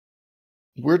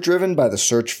We're driven by the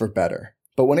search for better.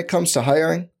 But when it comes to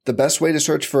hiring, the best way to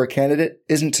search for a candidate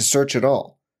isn't to search at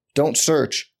all. Don't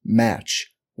search,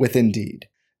 match with Indeed.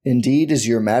 Indeed is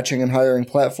your matching and hiring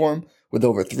platform with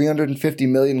over 350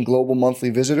 million global monthly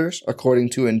visitors,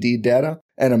 according to Indeed data,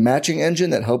 and a matching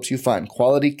engine that helps you find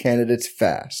quality candidates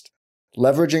fast.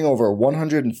 Leveraging over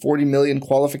 140 million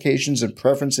qualifications and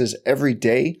preferences every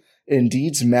day,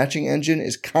 Indeed's matching engine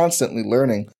is constantly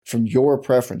learning from your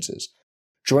preferences.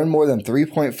 Join more than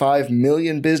 3.5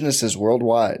 million businesses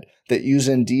worldwide that use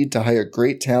Indeed to hire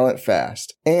great talent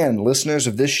fast. And listeners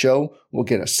of this show will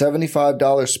get a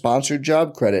 $75 sponsored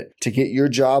job credit to get your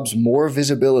jobs more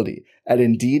visibility at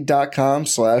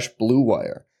Indeed.com/Blue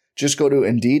Wire. Just go to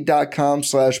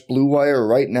Indeed.com/Blue Wire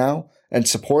right now and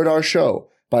support our show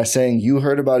by saying you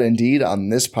heard about Indeed on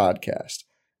this podcast.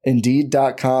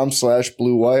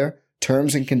 Indeed.com/Blue Wire.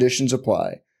 Terms and conditions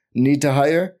apply. Need to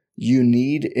hire? You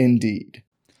need Indeed.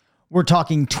 We're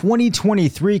talking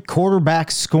 2023 quarterback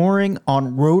scoring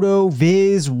on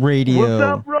RotoViz Radio. What's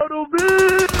up,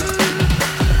 RotoViz?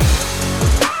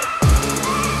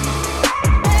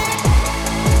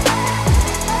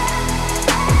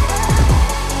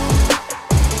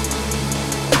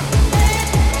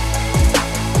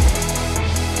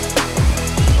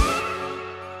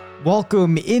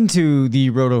 Welcome into the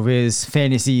RotoViz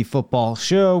Fantasy Football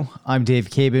Show. I'm Dave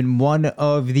Cabin, one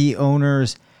of the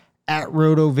owners at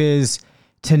RotoViz.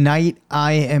 Tonight,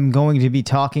 I am going to be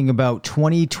talking about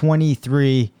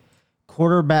 2023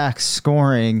 quarterback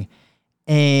scoring.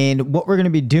 And what we're going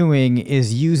to be doing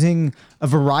is using a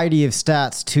variety of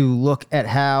stats to look at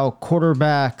how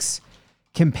quarterbacks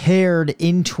compared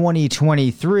in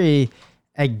 2023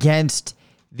 against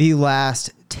the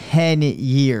last 10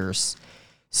 years.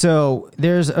 So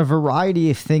there's a variety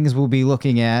of things we'll be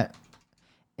looking at,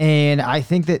 and I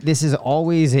think that this is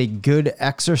always a good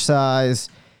exercise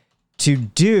to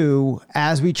do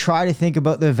as we try to think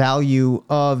about the value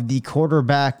of the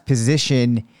quarterback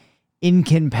position in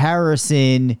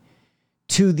comparison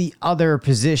to the other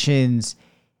positions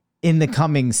in the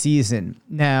coming season.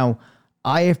 Now,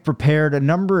 I have prepared a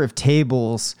number of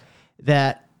tables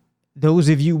that those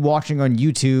of you watching on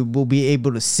YouTube will be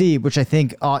able to see, which I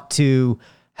think ought to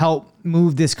help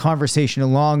move this conversation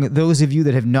along. Those of you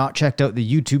that have not checked out the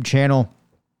YouTube channel,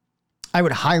 I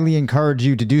would highly encourage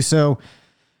you to do so.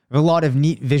 There are a lot of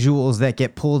neat visuals that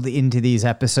get pulled into these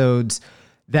episodes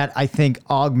that I think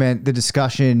augment the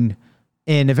discussion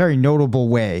in a very notable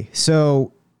way.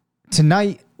 So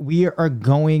tonight we are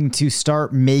going to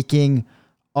start making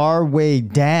our way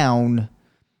down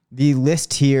the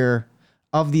list here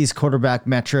of these quarterback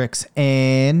metrics,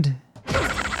 and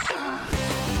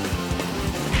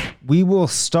we will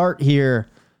start here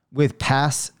with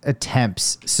pass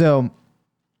attempts. So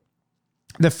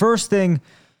the first thing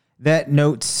that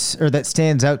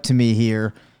stands out to me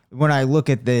here when I look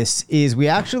at this is we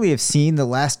actually have seen the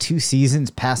last two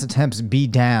seasons pass attempts be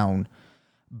down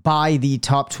by the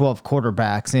top 12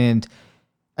 quarterbacks. And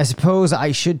I suppose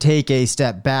I should take a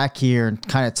step back here and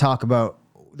kind of talk about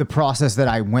the process that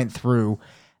I went through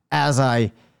as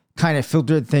I kind of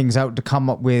filtered things out to come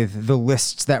up with the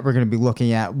lists that we're going to be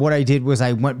looking at. What I did was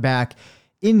I went back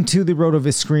into the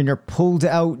RotoViz screener, pulled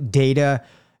out data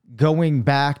going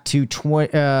back to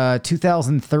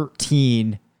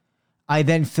 2013. I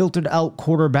then filtered out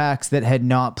quarterbacks that had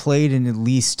not played in at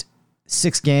least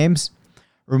 6 games,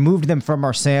 removed them from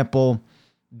our sample,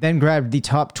 then grabbed the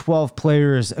top 12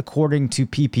 players according to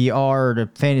PPR, to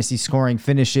fantasy scoring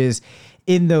finishes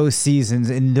in those seasons,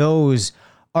 and those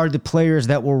are the players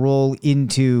that will roll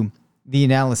into the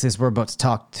analysis we're about to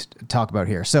talk about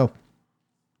here. So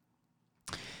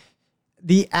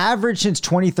the average since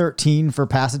 2013 for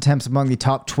pass attempts among the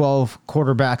top 12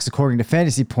 quarterbacks, according to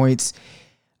Fantasy Points,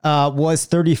 was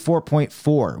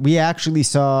 34.4. We actually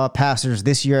saw passers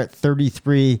this year at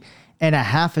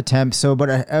 33.5 attempts, so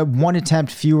about a 1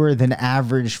 attempt fewer than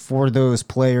average for those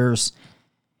players.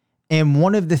 And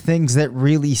one of the things that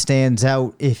really stands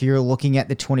out if you're looking at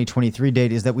the 2023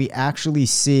 data is that we actually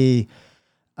see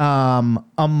very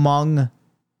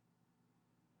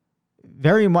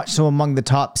much so among the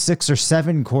top 6 or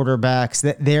 7 quarterbacks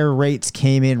that their rates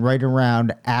came in right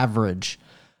around average.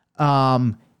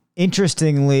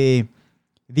 Interestingly,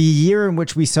 the year in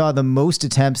which we saw the most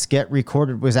attempts get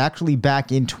recorded was actually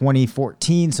back in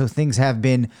 2014. So things have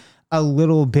been a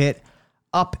little bit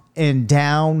up and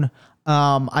down.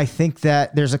 I think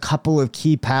that there's a couple of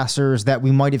key passers that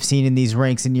we might have seen in these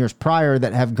ranks in years prior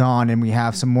that have gone, and we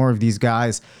have some more of these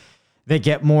guys that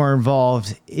get more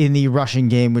involved in the rushing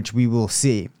game, which we will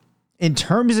see. In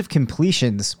terms of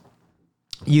completions,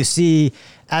 You see,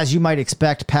 as you might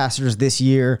expect, passers this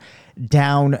year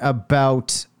down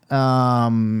about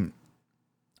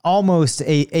almost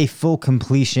a full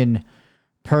completion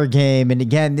per game. And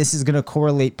again, this is going to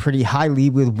correlate pretty highly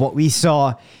with what we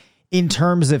saw in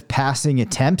terms of passing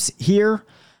attempts here.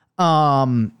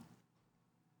 And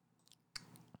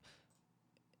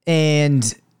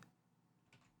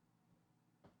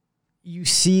you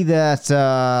see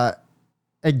that,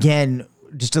 again,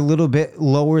 just a little bit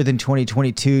lower than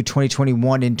 2022,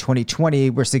 2021, and 2020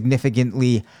 were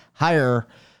significantly higher.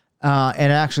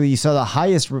 And actually, you saw the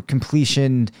highest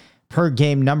completion per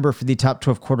game number for the top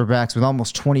 12 quarterbacks with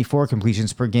almost 24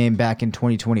 completions per game back in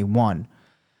 2021.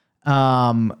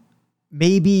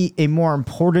 Maybe a more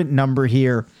important number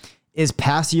here is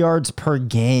pass yards per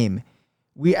game.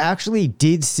 We actually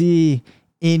did see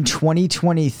in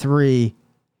 2023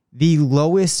 the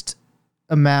lowest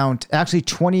amount, actually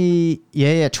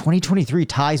 2023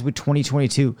 ties with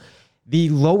 2022, the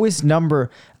lowest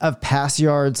number of pass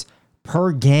yards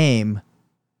per game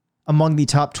among the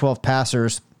top 12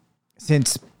 passers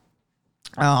since,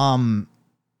 or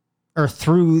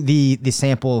through the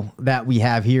sample that we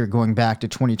have here going back to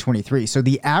 2023. So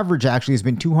the average actually has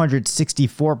been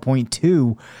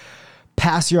 264.2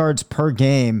 pass yards per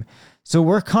game. So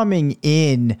we're coming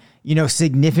in,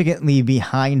 significantly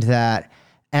behind that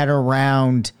at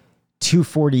around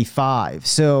 245.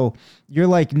 So you're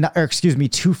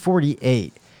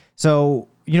 248. So,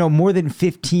 more than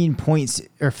 15 points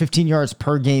or 15 yards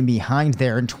per game behind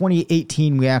there. In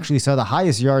 2018, we actually saw the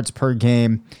highest yards per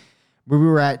game where we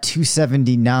were at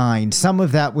 279. Some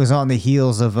of that was on the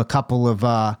heels of a couple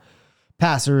of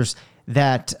passers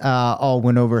that all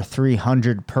went over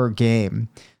 300 per game.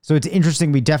 So it's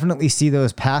interesting. We definitely see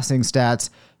those passing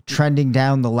stats trending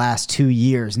down the last 2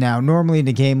 years. Now, normally in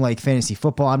a game like fantasy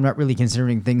football, I'm not really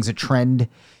considering things a trend,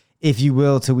 if you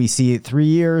will, till we see it 3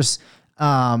 years.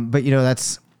 But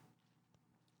that's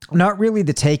not really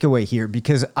the takeaway here,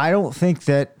 because I don't think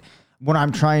that what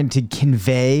I'm trying to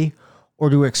convey or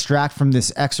to extract from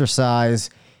this exercise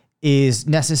is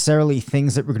necessarily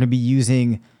things that we're going to be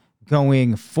using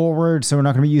going forward. So we're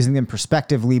not going to be using them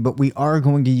prospectively, but we are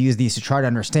going to use these to try to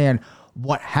understand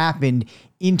what happened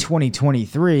in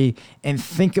 2023 and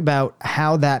think about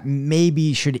how that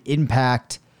maybe should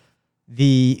impact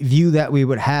the view that we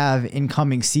would have in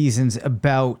coming seasons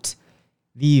about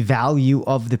the value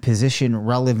of the position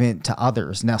relevant to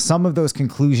others. Now, some of those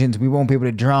conclusions we won't be able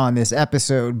to draw in this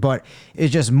episode, but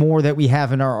it's just more that we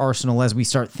have in our arsenal as we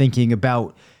start thinking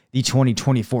about the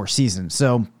 2024 season.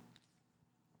 So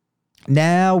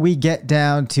now we get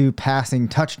down to passing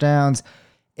touchdowns,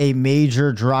 a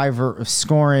major driver of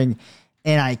scoring.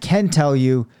 And I can tell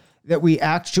you that we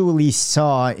actually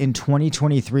saw in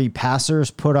 2023 passers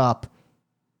put up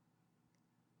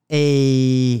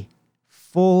a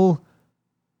full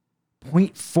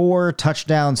 0.4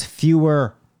 touchdowns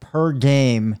fewer per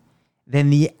game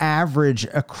than the average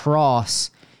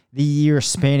across the year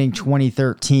spanning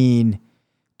 2013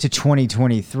 to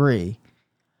 2023.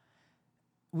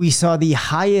 We saw the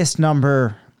highest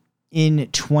number in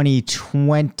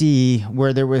 2020,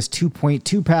 where there was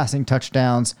 2.2 passing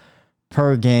touchdowns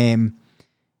per game.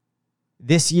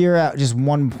 This year, at just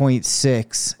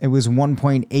 1.6. It was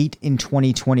 1.8 in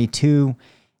 2022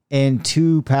 and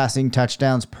 2 passing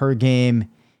touchdowns per game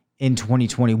in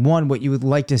 2021. What you would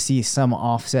like to see some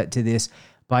offset to this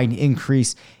by an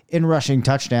increase in rushing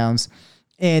touchdowns.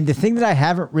 And the thing that I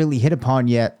haven't really hit upon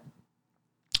yet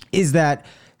is that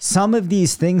some of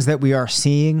these things that we are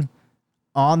seeing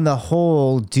on the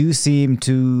whole do seem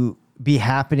to be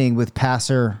happening with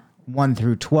passer 1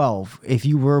 through 12. If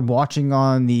you were watching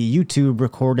on the YouTube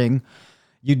recording,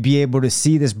 you'd be able to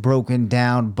see this broken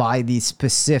down by the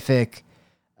specific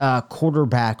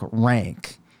quarterback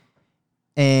rank.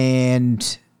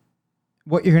 And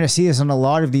what you're going to see is on a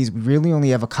lot of these, we really only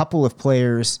have a couple of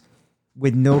players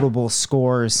with notable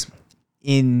scores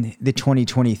in the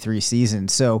 2023 season.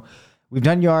 So we've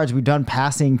done yards, we've done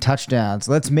passing touchdowns.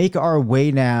 Let's make our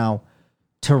way now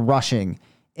to rushing.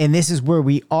 And this is where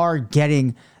we are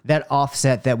getting that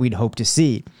offset that we'd hope to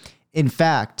see. In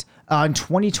fact, in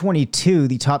 2022,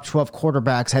 the top 12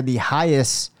 quarterbacks had the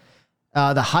highest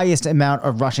amount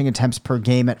of rushing attempts per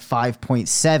game at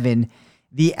 5.7.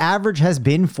 The average has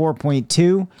been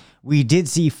 4.2. We did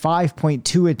see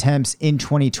 5.2 attempts in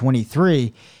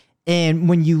 2023. And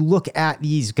when you look at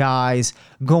these guys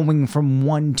going from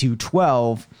 1 to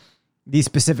 12, these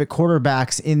specific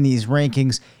quarterbacks in these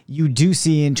rankings, you do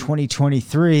see in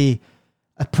 2023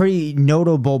 a pretty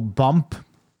notable bump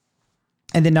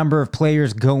in the number of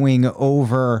players going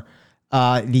over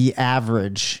the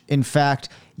average. In fact,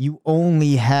 you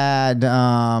only had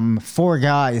 4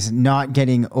 guys not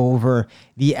getting over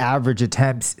the average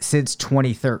attempts since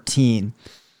 2013.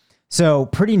 So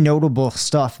pretty notable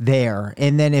stuff there.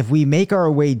 And then if we make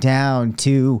our way down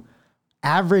to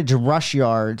average rush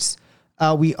yards,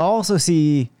 we also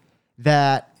see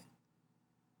that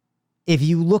if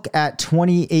you look at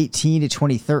 2018 to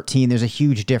 2013, there's a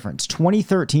huge difference.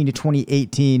 2013 to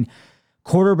 2018,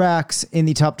 quarterbacks in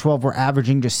the top 12 were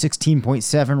averaging just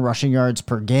 16.7 rushing yards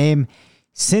per game.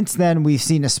 Since then, we've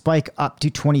seen a spike up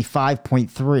to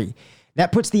 25.3.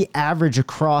 That puts the average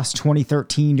across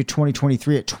 2013 to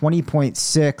 2023 at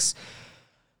 20.6.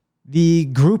 The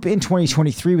group in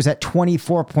 2023 was at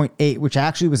 24.8, which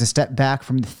actually was a step back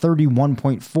from the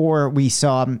 31.4 we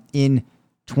saw in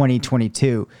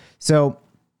 2022. So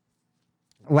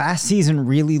last season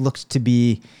really looked to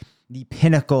be the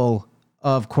pinnacle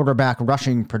of quarterback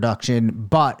rushing production,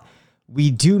 but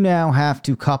we do now have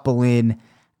to couple in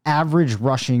average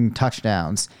rushing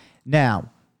touchdowns. Now,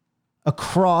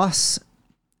 across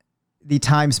the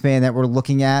time span that we're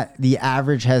looking at, the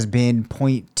average has been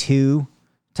 0.2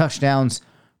 touchdowns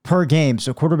per game.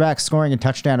 So quarterbacks scoring a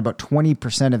touchdown about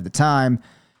 20% of the time.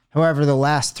 However, the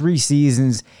last 3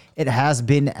 seasons, it has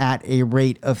been at a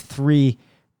rate of 3%.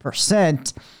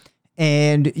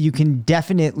 And you can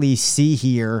definitely see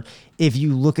here, if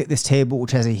you look at this table,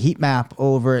 which has a heat map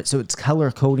over it, so it's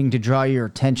color coding to draw your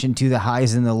attention to the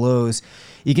highs and the lows,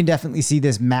 you can definitely see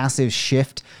this massive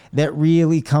shift that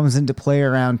really comes into play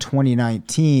around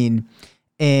 2019.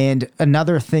 And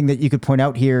another thing that you could point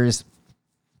out here is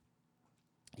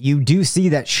you do see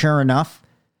that, sure enough,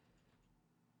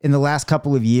 in the last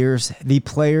couple of years, the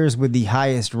players with the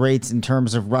highest rates in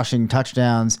terms of rushing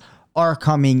touchdowns are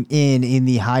coming in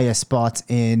the highest spots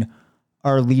in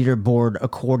our leaderboard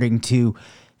according to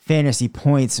fantasy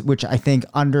points, which I think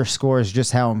underscores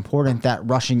just how important that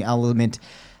rushing element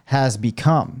has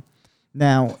become.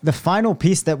 Now, the final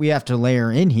piece that we have to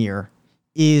layer in here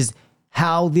is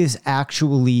how this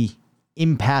actually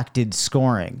impacted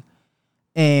scoring.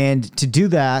 And to do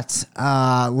that,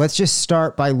 let's just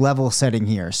start by level setting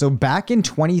here. So back in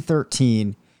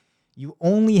 2013, you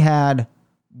only had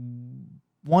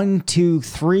 1, 2,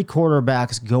 3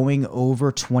 quarterbacks going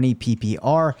over 20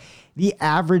 PPR. The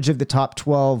average of the top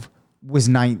 12 was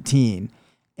 19.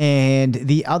 And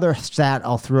the other stat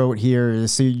I'll throw it here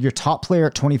is, so your top player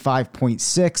at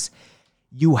 25.6,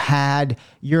 you had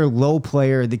your low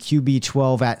player, the QB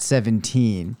 12, at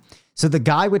 17. So the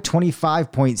guy with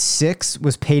 25.6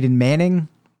 was Peyton Manning.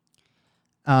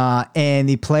 And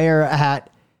the player at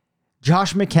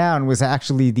Josh McCown was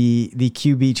actually the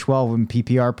QB 12 in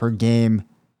PPR per game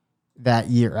that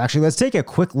year. Actually, let's take a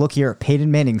quick look here at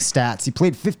Peyton Manning's stats. He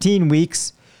played 15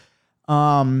 weeks.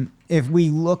 If we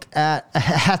look at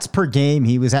hats per game,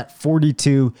 he was at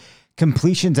 42,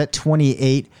 completions at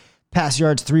 28, pass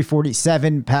yards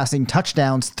 347, passing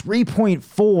touchdowns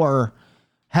 3.4,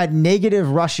 had negative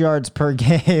rush yards per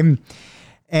game,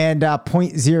 and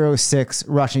 0.06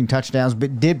 rushing touchdowns,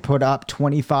 but did put up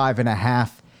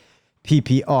 25.5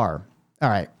 PPR. All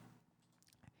right.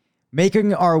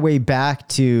 Making our way back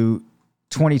to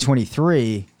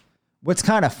 2023, what's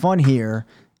kind of fun here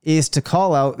is to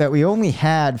call out that we only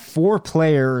had 4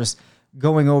 players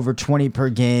going over 20 per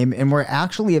game, and we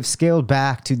actually have scaled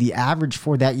back to the average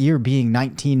for that year being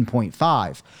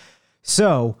 19.5.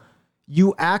 So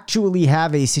you actually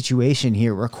have a situation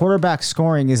here where quarterback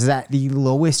scoring is at the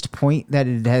lowest point that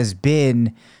it has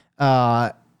been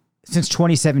since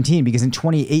 2017, because in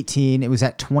 2018, it was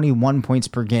at 21 points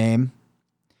per game,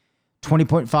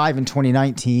 20.5 in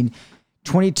 2019,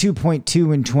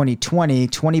 22.2 in 2020,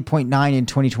 20.9 in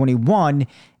 2021,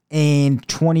 and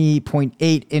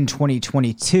 20.8 in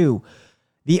 2022.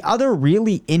 The other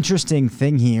really interesting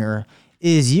thing here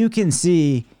is you can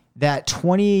see that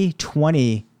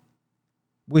 2020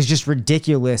 was just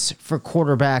ridiculous for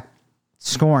quarterback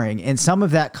scoring. And some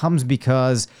of that comes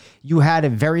because you had a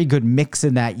very good mix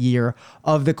in that year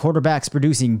of the quarterbacks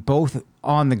producing both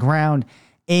on the ground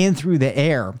and through the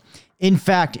air. In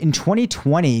fact, in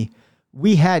 2020,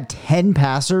 we had 10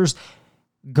 passers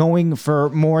going for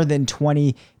more than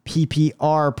 20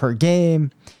 PPR per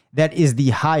game. That is the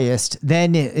highest.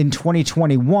 Then in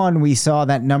 2021, we saw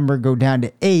that number go down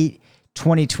to 8.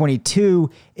 2022,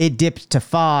 it dipped to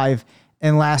 5.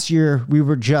 And last year, we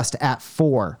were just at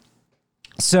 4.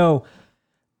 So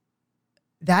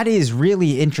that is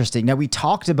really interesting. Now, we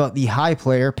talked about the high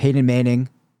player, Peyton Manning,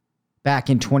 back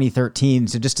in 2013.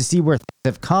 So just to see where things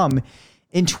have come,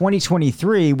 in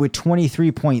 2023 with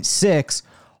 23.6,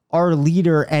 our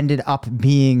leader ended up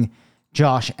being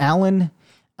Josh Allen.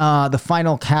 The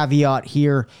final caveat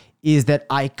here is that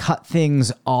I cut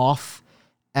things off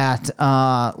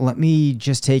let me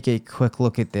just take a quick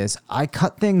look at this. I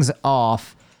cut things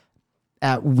off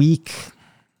at week.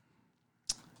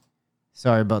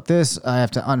 Sorry about this. I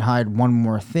have to unhide one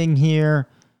more thing here.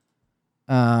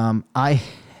 I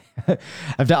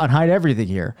have to unhide everything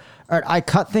here. All right, I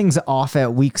cut things off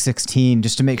at week 16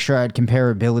 just to make sure I had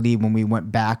comparability when we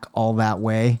went back all that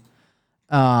way.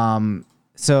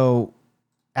 So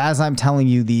as I'm telling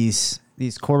you, these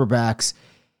quarterbacks,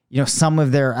 some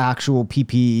of their actual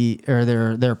PPE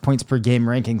or their points per game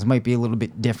rankings might be a little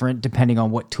bit different depending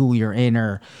on what tool you're in,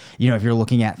 or, if you're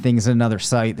looking at things in another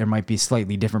site, there might be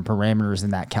slightly different parameters in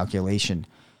that calculation.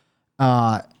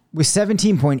 With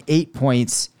 17.8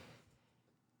 points,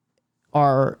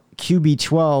 our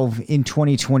QB12 in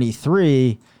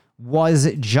 2023 was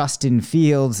Justin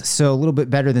Fields, so a little bit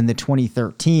better than the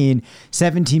 2013.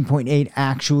 17.8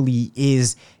 actually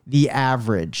is the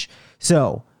average.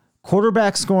 So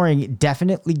quarterback scoring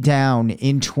definitely down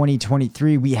in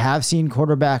 2023. We have seen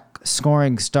quarterback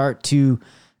scoring start to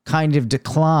kind of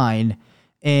decline.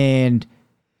 And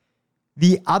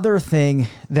the other thing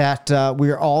that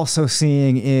we're also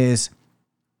seeing is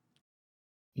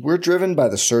we're driven by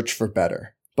the search for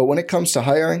better. But when it comes to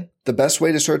hiring, the best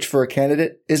way to search for a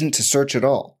candidate isn't to search at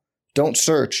all. Don't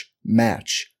search,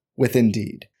 match with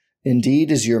Indeed. Indeed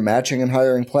is your matching and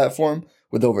hiring platform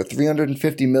with over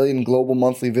 350 million global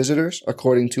monthly visitors,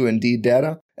 according to Indeed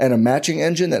data, and a matching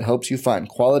engine that helps you find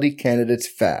quality candidates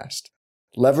fast.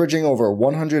 Leveraging over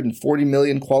 140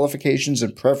 million qualifications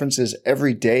and preferences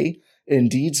every day,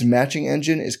 Indeed's matching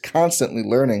engine is constantly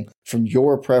learning from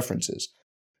your preferences.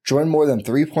 Join more than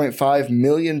 3.5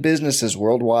 million businesses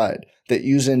worldwide that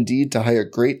use Indeed to hire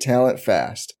great talent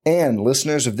fast. And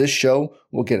listeners of this show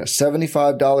will get a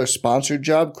 $75 sponsored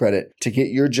job credit to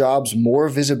get your jobs more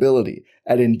visibility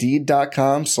at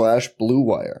Indeed.com/Blue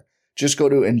Wire. Just go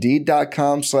to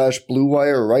Indeed.com/Blue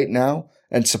Wire right now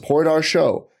and support our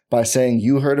show by saying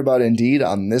you heard about Indeed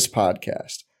on this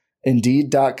podcast.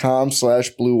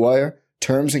 Indeed.com/Blue Wire.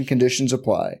 Terms and conditions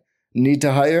apply. Need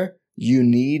to hire? You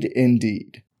need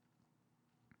Indeed.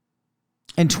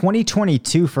 In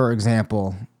 2022, for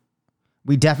example,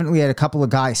 we definitely had a couple of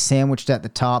guys sandwiched at the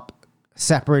top,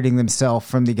 separating themselves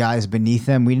from the guys beneath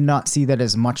them. We did not see that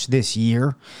as much this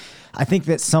year. I think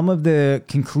that some of the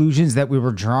conclusions that we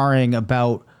were drawing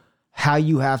about how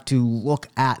you have to look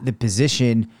at the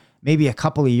position maybe a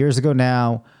couple of years ago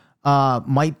now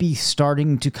might be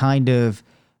starting to kind of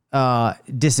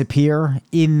disappear,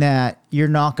 in that you're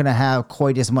not going to have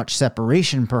quite as much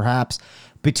separation perhaps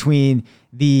between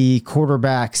the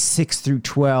quarterback 6 through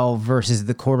 12 versus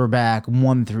the quarterback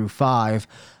 1 through 5,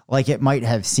 like it might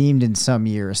have seemed in some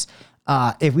years.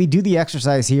 If we do the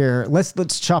exercise here,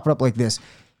 let's chop it up like this.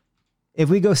 If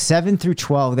we go 7 through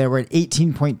 12, they were at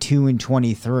 18.2 in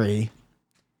 23.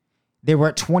 They were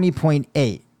at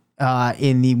 20.8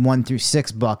 in the 1 through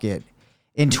 6 bucket.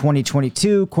 In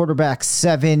 2022, quarterbacks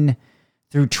 7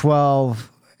 through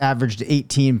 12 averaged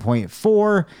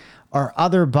 18.4. Our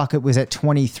other bucket was at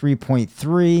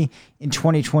 23.3. In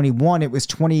 2021, it was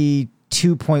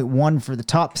 22.1 for the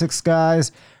top 6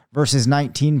 guys versus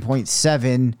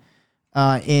 19.7.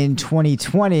 In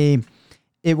 2020,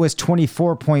 it was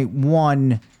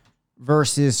 24.1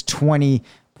 versus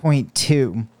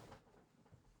 20.2.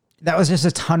 That was just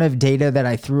a ton of data that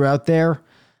I threw out there.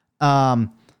 And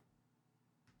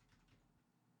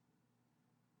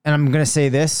I'm going to say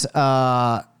this.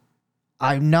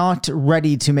 I'm not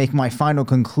ready to make my final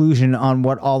conclusion on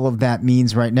what all of that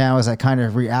means right now as I kind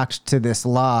of react to this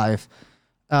live.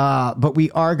 But we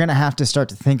are going to have to start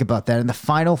to think about that. And the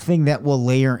final thing that will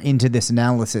layer into this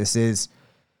analysis is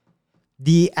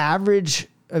the average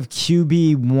of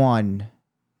QB1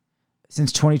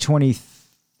 since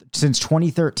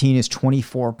 2013 is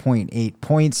 24.8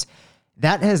 points.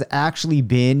 That has actually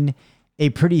been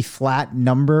a pretty flat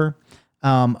number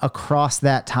across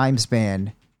that time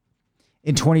span.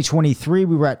 In 2023,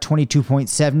 we were at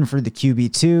 22.7 for the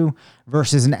QB2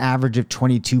 versus an average of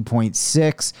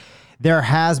 22.6. There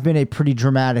has been a pretty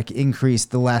dramatic increase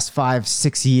the last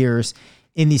 5-6 years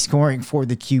in the scoring for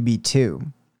the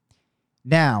QB2.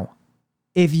 Now,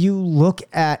 if you look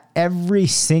at every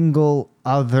single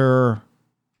other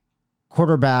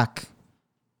quarterback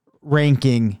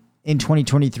ranking in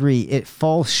 2023, it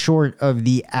falls short of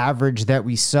the average that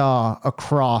we saw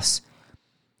across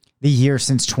the year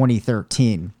since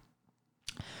 2013.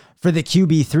 For the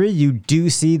QB3, you do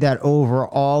see that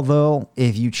overall, though,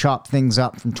 if you chop things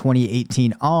up from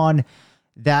 2018 on,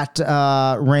 that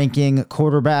ranking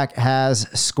quarterback has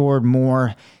scored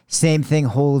more. Same thing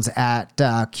holds at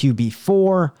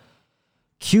QB4.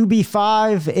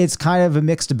 QB5, it's kind of a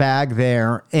mixed bag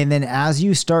there. And then as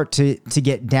you start to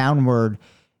get downward,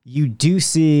 you do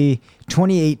see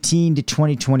 2018 to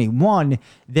 2021,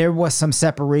 there was some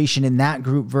separation in that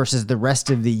group versus the rest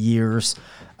of the years.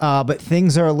 But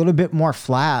things are a little bit more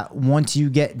flat once you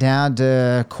get down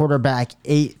to quarterback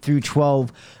 8 through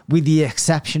 12, with the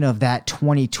exception of that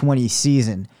 2020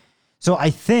 season. So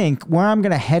I think where I'm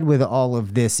going to head with all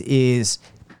of this is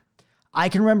I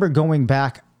can remember going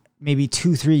back maybe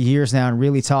 2-3 years now and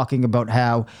really talking about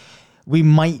how we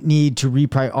might need to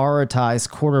reprioritize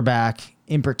quarterback,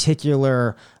 in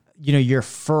particular, your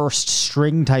first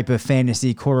string type of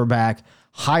fantasy quarterback,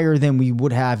 higher than we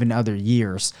would have in other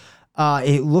years.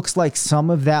 It looks like some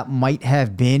of that might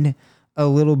have been a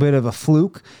little bit of a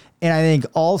fluke. And I think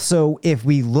also if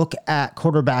we look at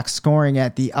quarterback scoring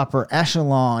at the upper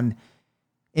echelon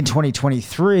in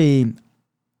 2023,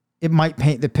 it might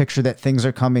paint the picture that things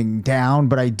are coming down.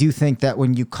 But I do think that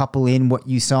when you couple in what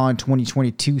you saw in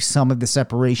 2022, some of the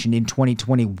separation in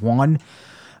 2021,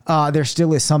 there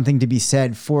still is something to be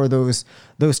said for those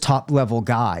top level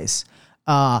guys.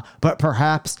 But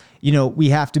perhaps, we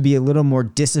have to be a little more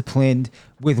disciplined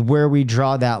with where we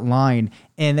draw that line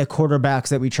and the quarterbacks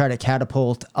that we try to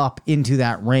catapult up into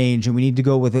that range. And we need to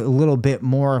go with a little bit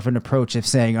more of an approach of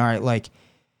saying, all right, like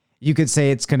you could say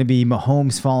it's going to be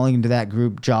Mahomes falling into that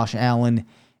group, Josh Allen,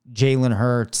 Jalen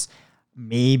Hurts,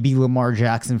 maybe Lamar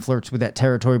Jackson flirts with that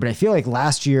territory. But I feel like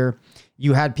last year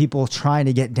you had people trying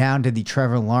to get down to the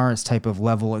Trevor Lawrence type of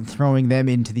level and throwing them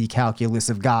into the calculus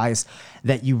of guys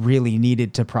that you really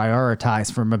needed to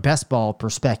prioritize from a best ball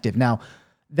perspective. Now,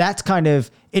 that's kind of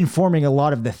informing a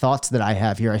lot of the thoughts that I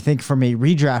have here. I think from a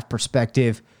redraft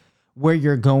perspective, where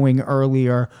you're going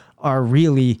earlier are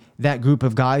really that group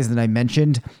of guys that I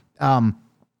mentioned,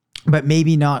 but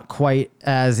maybe not quite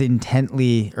as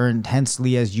intensely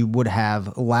as you would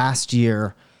have last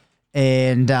year.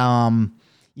 And,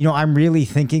 I'm really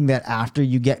thinking that after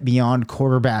you get beyond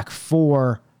quarterback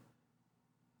 4,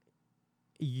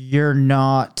 you're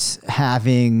not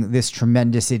having this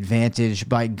tremendous advantage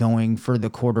by going for the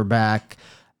quarterback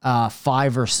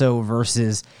 5 or so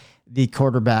versus the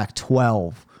quarterback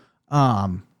 12.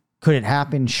 Could it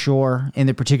happen? Sure. And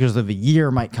the particulars of a year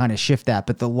might kind of shift that.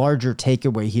 But the larger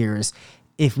takeaway here is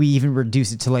if we even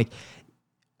reduce it to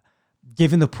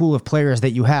given the pool of players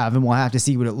that you have, and we'll have to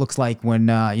see what it looks like when,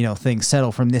 things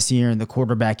settle from this year and the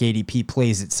quarterback ADP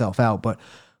plays itself out. But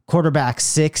quarterback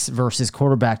 6 versus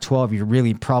quarterback 12, you're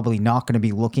really probably not going to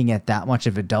be looking at that much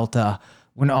of a delta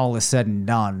when all is said and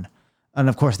done. And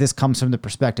of course, this comes from the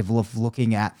perspective of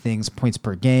looking at things points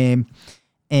per game.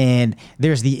 And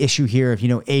there's the issue here of,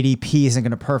 ADP isn't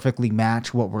going to perfectly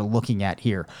match what we're looking at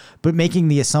here. But making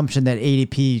the assumption that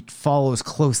ADP follows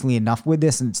closely enough with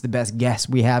this, and it's the best guess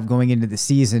we have going into the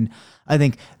season, I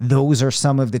think those are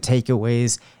some of the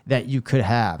takeaways that you could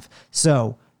have.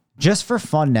 So just for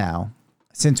fun now,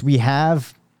 since we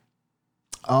have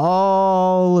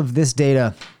all of this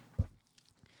data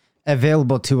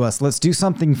available to us, let's do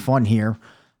something fun here.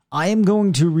 I am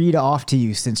going to read off to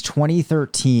you since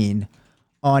 2013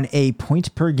 on a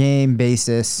point per game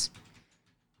basis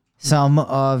some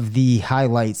of the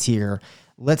highlights here.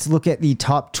 Let's look at the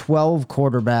top 12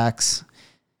 quarterbacks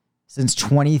since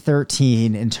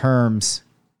 2013 in terms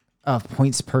of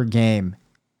points per game.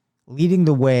 Leading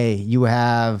the way, you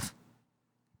have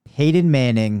Peyton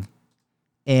Manning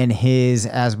and his,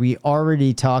 as we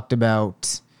already talked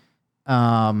about,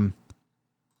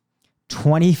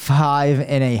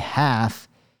 25.5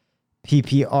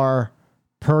 PPR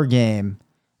per game.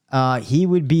 He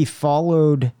would be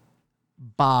followed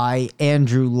by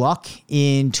Andrew Luck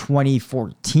in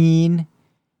 2014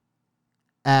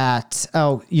 at,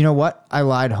 you know what? I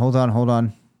lied. Hold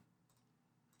on.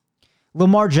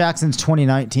 Lamar Jackson's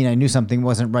 2019. I knew something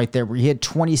wasn't right there, where he had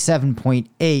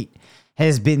 27.8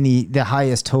 has been the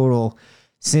highest total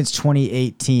since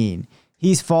 2018.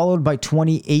 He's followed by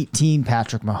 2018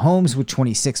 Patrick Mahomes with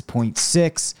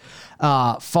 26.6.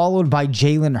 Followed by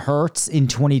Jalen Hurts in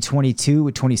 2022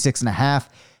 with 26.5.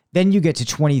 Then you get to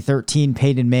 2013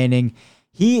 Peyton Manning.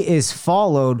 He is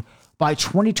followed by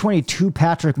 2022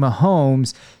 Patrick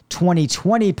Mahomes,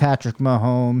 2020 Patrick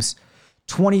Mahomes,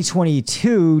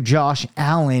 2022 Josh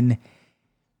Allen,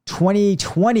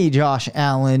 2020 Josh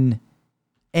Allen,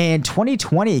 and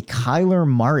 2020 Kyler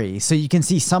Murray. So you can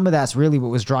see some of that's really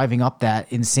what was driving up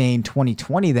that insane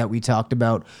 2020 that we talked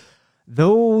about.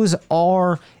 Those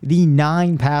are the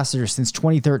 9 passers since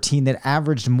 2013 that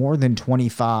averaged more than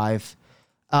 25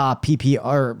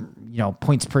 PPR,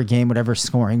 points per game, whatever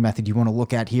scoring method you want to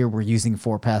look at here. We're using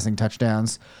 4 passing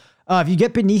touchdowns. If you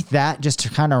get beneath that, just to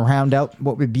kind of round out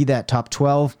what would be that top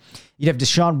 12, you'd have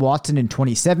Deshaun Watson in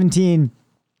 2017,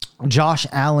 Josh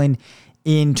Allen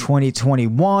in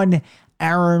 2021,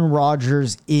 Aaron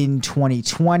Rodgers in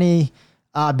 2020.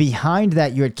 Behind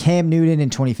that, you had Cam Newton in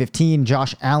 2015,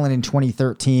 Josh Allen in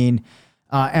 2013,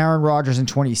 Aaron Rodgers in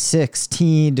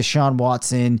 2016, Deshaun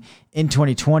Watson in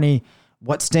 2020.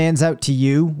 What stands out to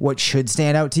you? What should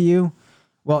stand out to you?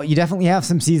 Well, you definitely have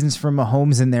some seasons from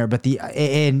Mahomes in there, but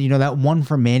that one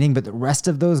from Manning, but the rest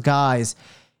of those guys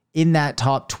in that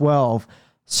top 12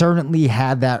 certainly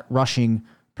had that rushing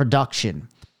production.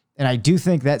 And I do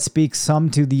think that speaks some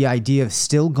to the idea of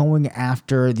still going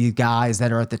after the guys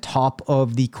that are at the top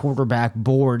of the quarterback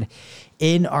board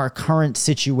in our current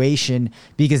situation,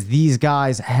 because these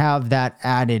guys have that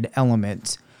added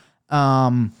element.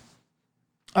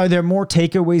 Are there more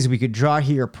takeaways we could draw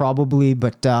here? Probably,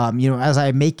 but as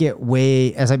I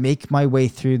make my way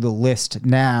through the list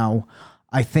now,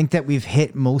 I think that we've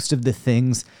hit most of the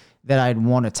things that I'd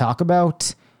want to talk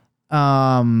about.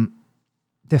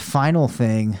 The final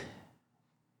thing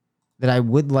that I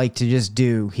would like to just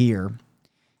do here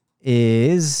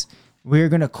is we're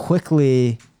going to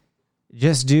quickly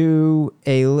just do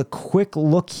a quick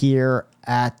look here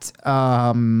at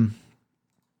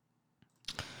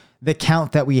the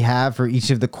count that we have for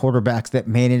each of the quarterbacks that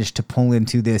managed to pull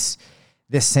into this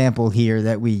sample here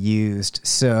that we used.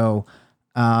 So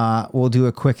we'll do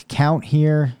a quick count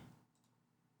here.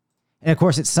 And of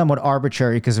course, it's somewhat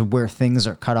arbitrary because of where things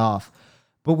are cut off.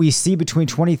 But we see between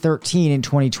 2013 and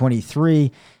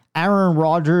 2023, Aaron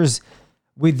Rodgers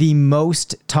with the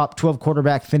most top 12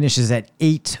 quarterback finishes at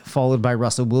 8, followed by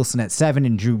Russell Wilson at 7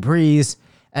 and Drew Brees.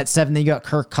 At 7, they got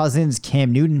Kirk Cousins,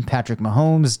 Cam Newton, Patrick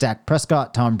Mahomes, Dak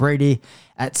Prescott, Tom Brady.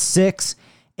 At 6,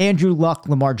 Andrew Luck,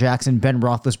 Lamar Jackson, Ben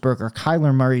Roethlisberger,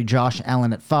 Kyler Murray, Josh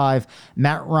Allen at 5,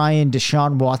 Matt Ryan,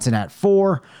 Deshaun Watson at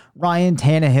 4, Ryan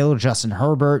Tannehill, Justin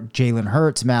Herbert, Jalen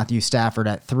Hurts, Matthew Stafford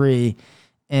at 3,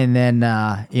 and then,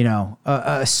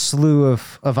 a slew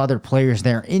of other players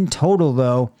there. In total,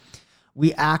 though,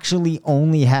 we actually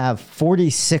only have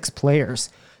 46 players.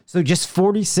 So just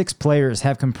 46 players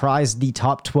have comprised the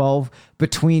top 12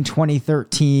 between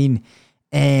 2013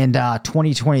 and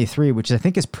 2023, which I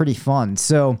think is pretty fun.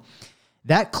 So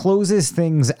that closes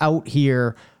things out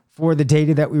here for the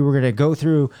data that we were going to go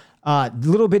through. A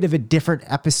little bit of a different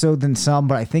episode than some,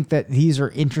 but I think that these are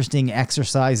interesting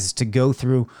exercises to go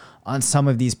through on some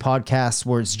of these podcasts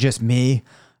where it's just me.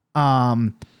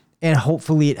 And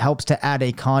hopefully it helps to add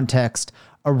a context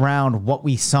around what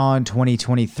we saw in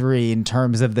 2023 in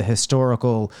terms of the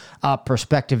historical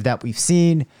perspective that we've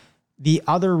seen. The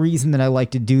other reason that I like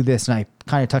to do this, and I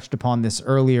kind of touched upon this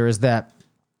earlier, is that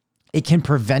it can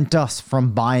prevent us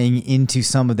from buying into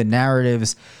some of the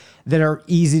narratives that are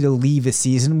easy to leave a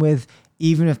season with,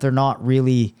 even if they're not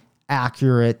really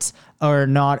accurate or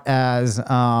not as,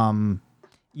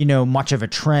 much of a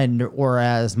trend or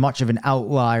as much of an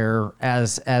outlier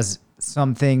as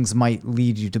some things might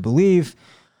lead you to believe.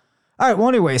 All right. Well,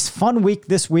 anyways, fun week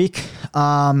this week.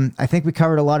 I think we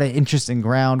covered a lot of interesting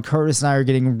ground. Curtis and I are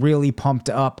getting really pumped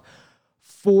up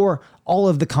for all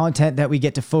of the content that we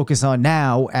get to focus on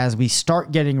now as we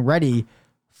start getting ready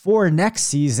for next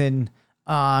season.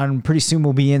 Pretty soon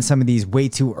we'll be in some of these way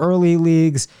too early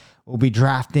leagues. We'll be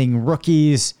drafting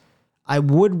rookies. I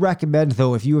would recommend,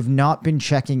 though, if you have not been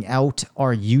checking out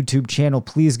our YouTube channel,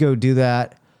 please go do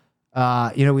that.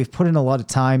 We've put in a lot of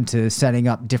time to setting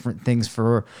up different things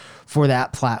for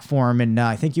that platform, and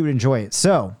I think you would enjoy it.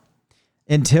 So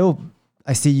until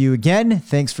I see you again,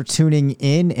 thanks for tuning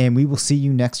in, and we will see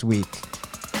you next week.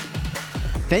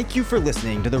 Thank you for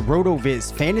listening to the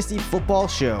RotoViz Fantasy Football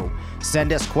Show.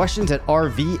 Send us questions at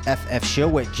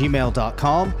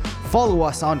rvffshow@gmail.com. Follow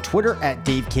us on Twitter at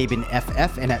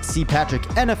DaveCabinFF and at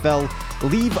CPatrickNFL.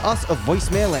 Leave us a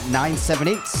voicemail at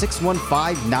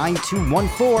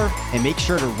 978-615-9214 and make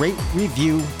sure to rate,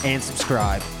 review, and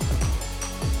subscribe.